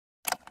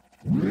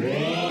It's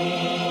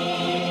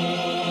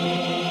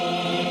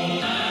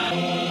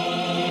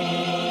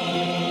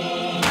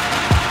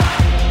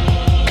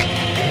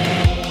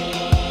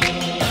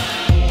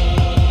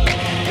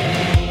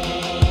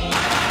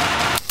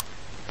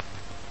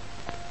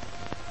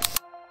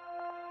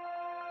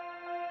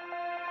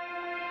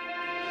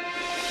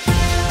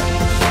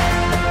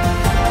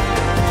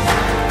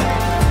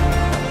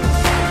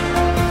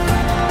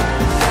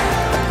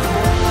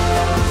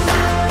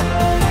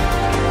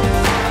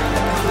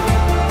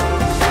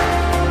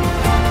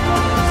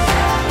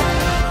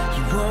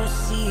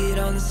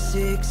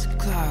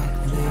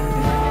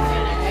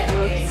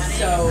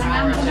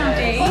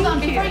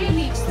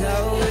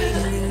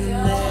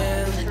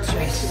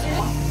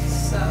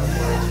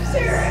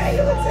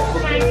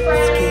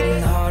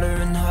getting harder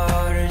and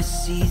harder to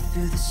see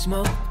through the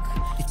smoke.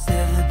 It's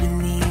never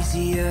been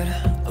easier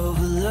to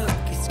overlook.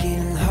 It's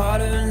getting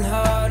harder and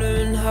harder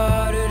and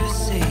harder to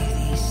say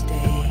these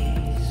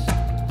days.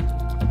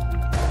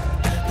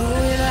 But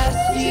when I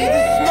see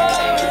the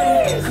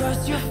smile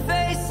across your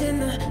face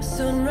and the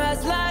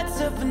sunrise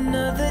lights up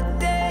another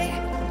day,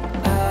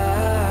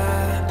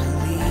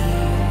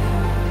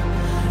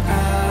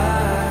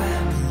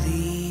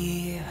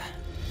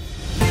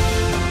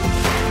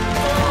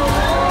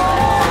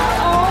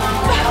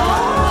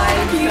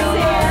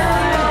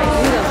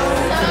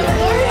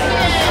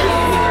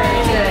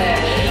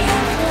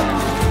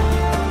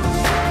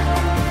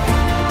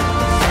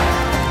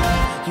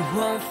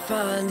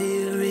 find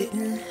it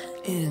written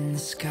in the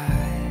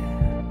sky.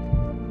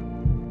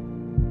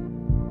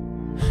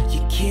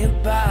 You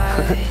can't buy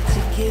a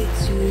ticket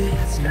to it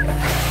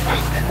tonight.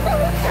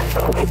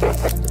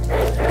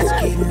 It's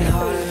getting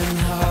harder and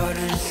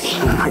harder to see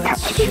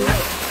what's true,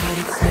 but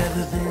it's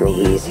never been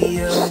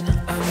easier when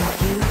I'm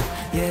with you.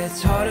 Yeah,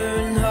 it's harder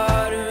and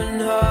harder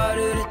and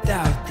harder to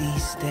doubt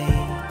these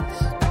days.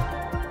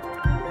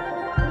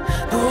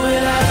 But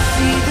when I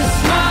see the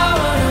smile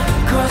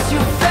across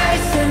your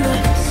face and the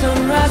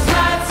sunrise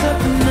lights up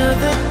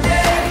another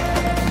day,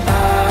 I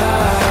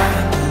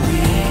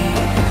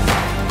believe.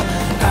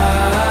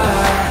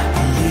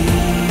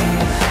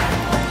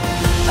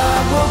 I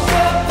woke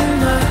up and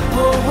my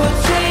whole world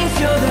changed.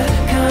 You're the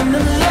kind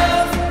of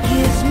love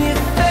gives me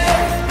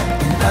faith,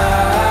 and I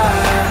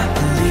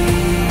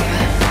believe.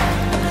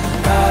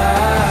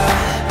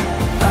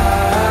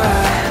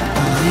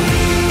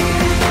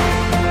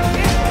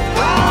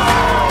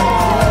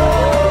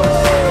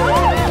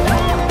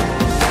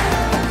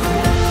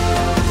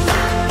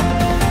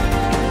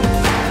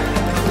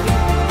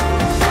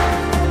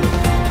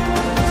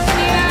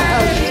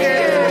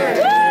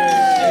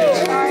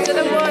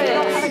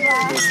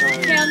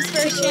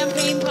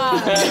 Champagne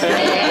pop.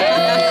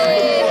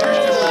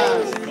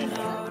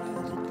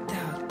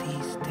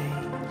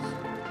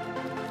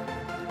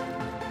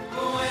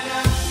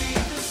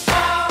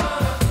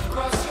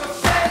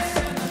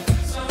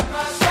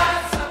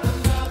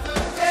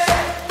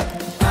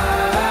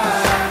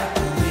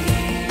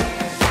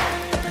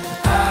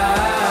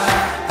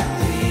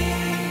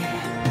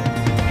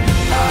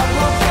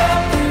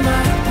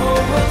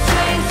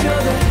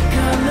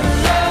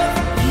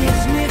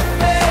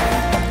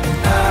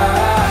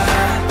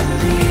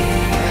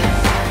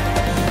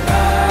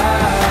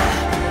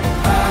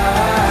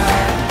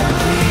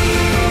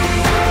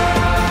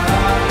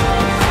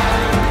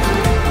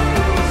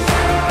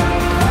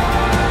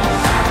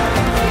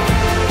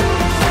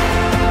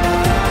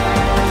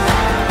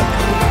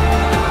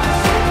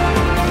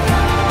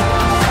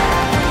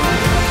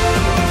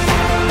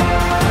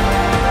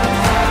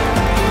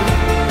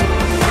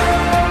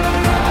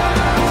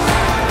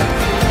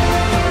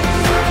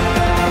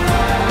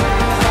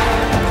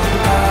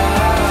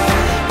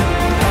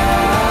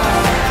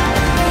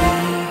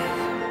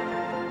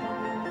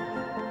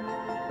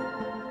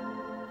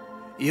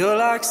 You're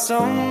like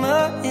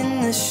summer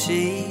in the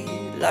shade,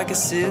 like a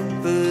sip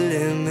of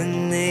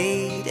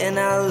lemonade, and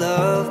I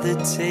love the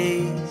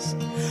taste.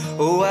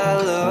 Oh,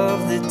 I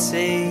love the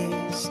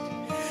taste.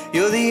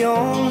 You're the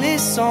only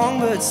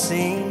songbird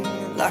sing,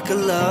 like a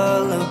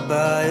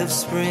lullaby of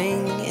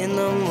spring in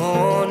the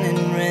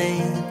morning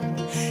rain,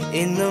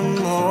 in the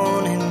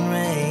morning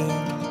rain.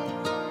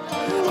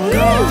 I'm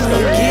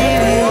gonna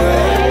give you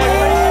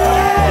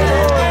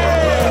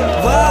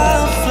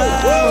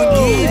wildflower,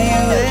 give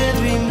you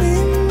every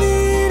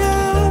minute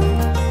of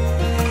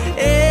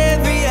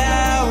every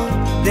hour,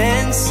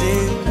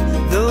 dancing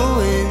the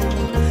wind.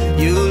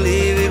 You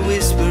leave it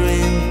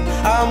whispering,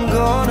 I'm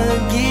gonna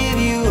give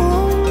you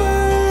all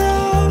my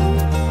love,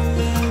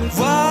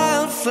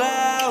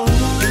 wildflower.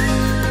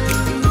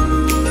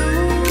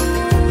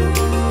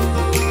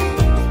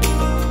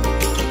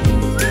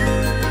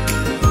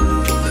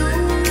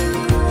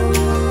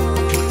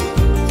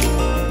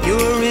 You're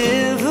a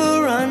river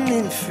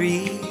running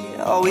free,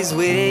 always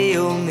where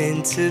you're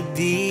meant to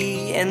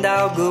be, and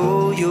I'll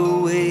go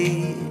your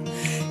way,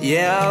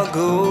 yeah, I'll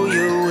go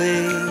your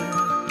way.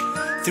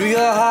 Through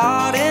your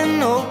heart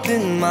and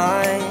open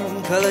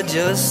mind, color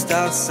just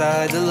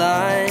outside the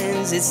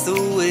lines. It's the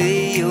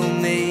way you're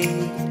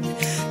made,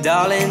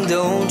 darling,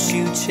 don't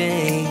you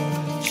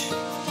change.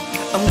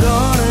 I'm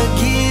gonna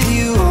give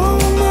you all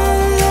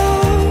my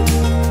love,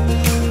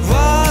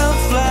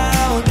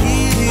 wildflower,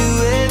 give you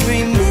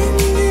every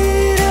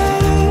minute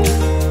of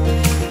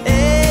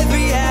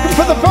every hour.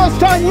 For the first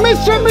time,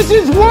 Mr. and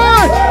Mrs.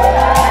 White!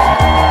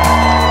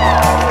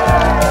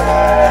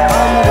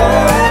 I'm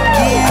gonna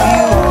give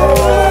you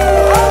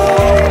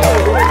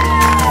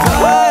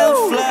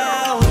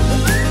wildflower,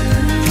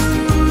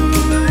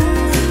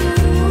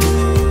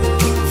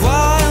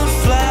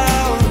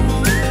 wildflower,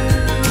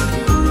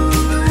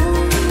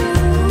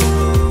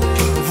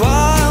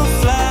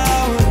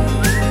 wildflower,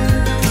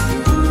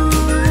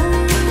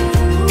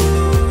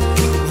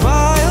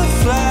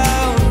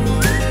 wildflower.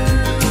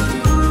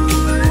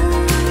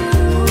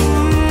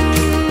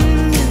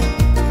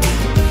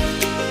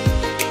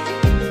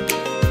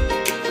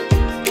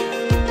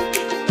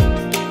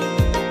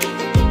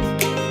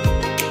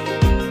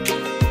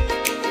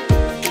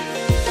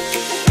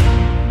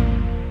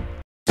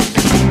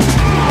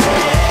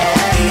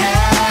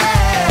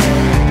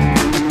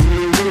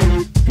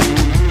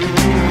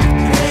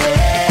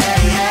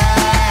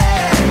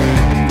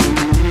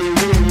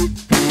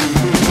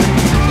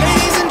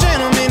 Ladies and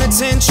gentlemen,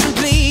 attention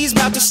please.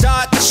 About to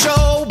start the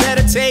show,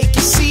 better take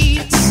your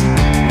seats.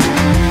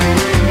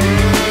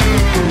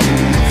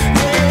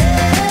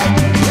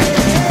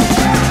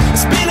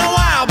 It's been a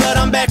while, but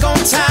I'm back on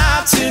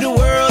top. To the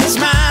world is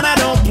mine, I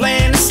don't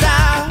plan to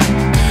stop.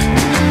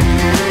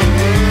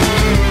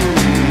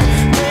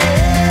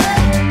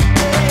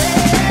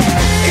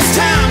 It's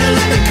time to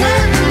let the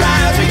curtain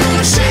rise. We're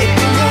gonna shake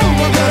the room,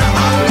 we're gonna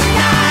all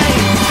night.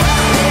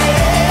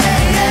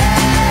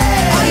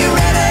 Are you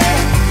ready?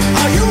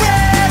 Are you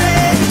ready?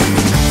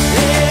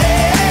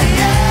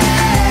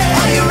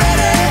 Are you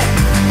ready?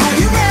 Are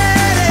you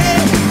ready?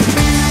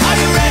 Are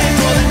you ready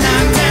for the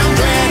knockdown,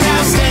 drag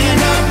out,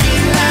 stand up,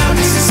 get loud?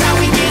 This is how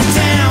we get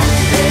down.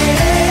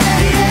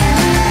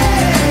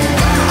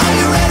 Are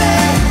you ready?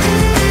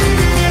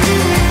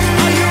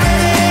 Are you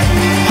ready?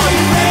 Are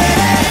you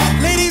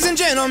ready? Ladies and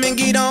gentlemen,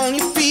 get on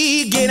your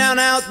feet, get on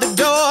out the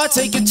door,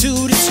 take it to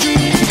the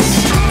street.